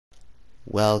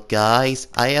Well, guys,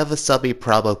 I have some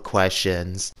problem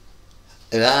questions.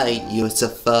 And I use a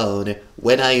phone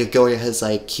when I go to his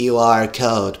QR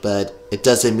code, but it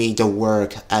doesn't mean to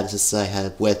work as I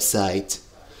have website.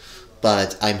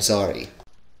 But I'm sorry.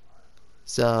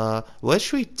 So, what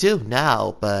should we do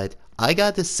now? But I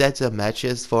got to set the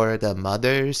matches for the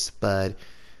mothers, but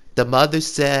the mother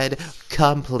said,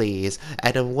 "Come please,"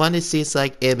 and the one that sees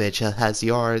image that has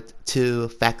your two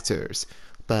factors.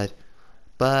 But,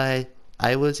 but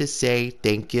I will just say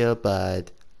thank you,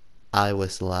 but I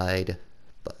was lied.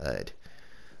 But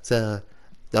so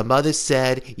the mother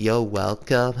said, "You're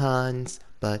welcome, Hans."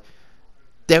 But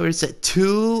there is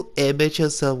two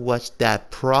images of what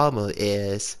that promo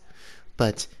is,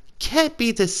 but can't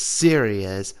be this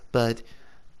serious. But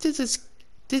this is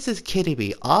this is kidding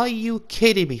me. Are you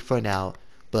kidding me for now?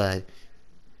 But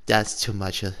that's too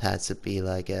much. It has to be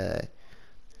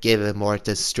give it more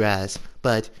distress.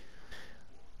 But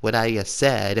what I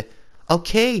said,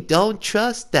 okay, don't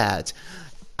trust that.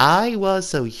 I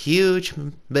was a huge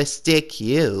mistake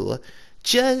you.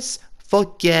 Just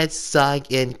forget sign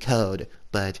in code.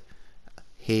 But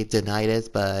he denied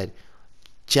it, but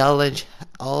challenge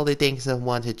all the things I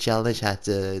want to challenge had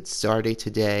to started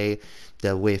today,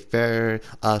 the refer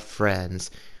of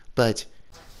friends. But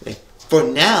for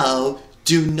now,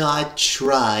 do not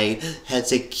try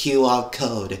has a QR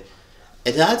code.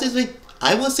 And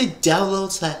I will say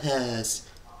downloads that has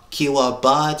QR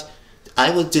bot.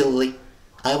 I will delete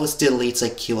the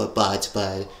QR bot,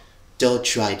 but don't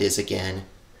try this again.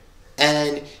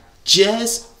 And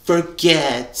just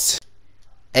forget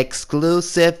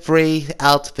exclusive free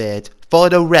outfit for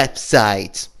the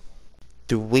website.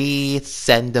 3.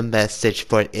 Send a message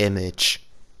for image.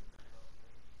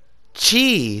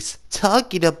 Jeez,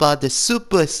 talking about the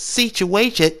super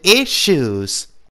situation issues.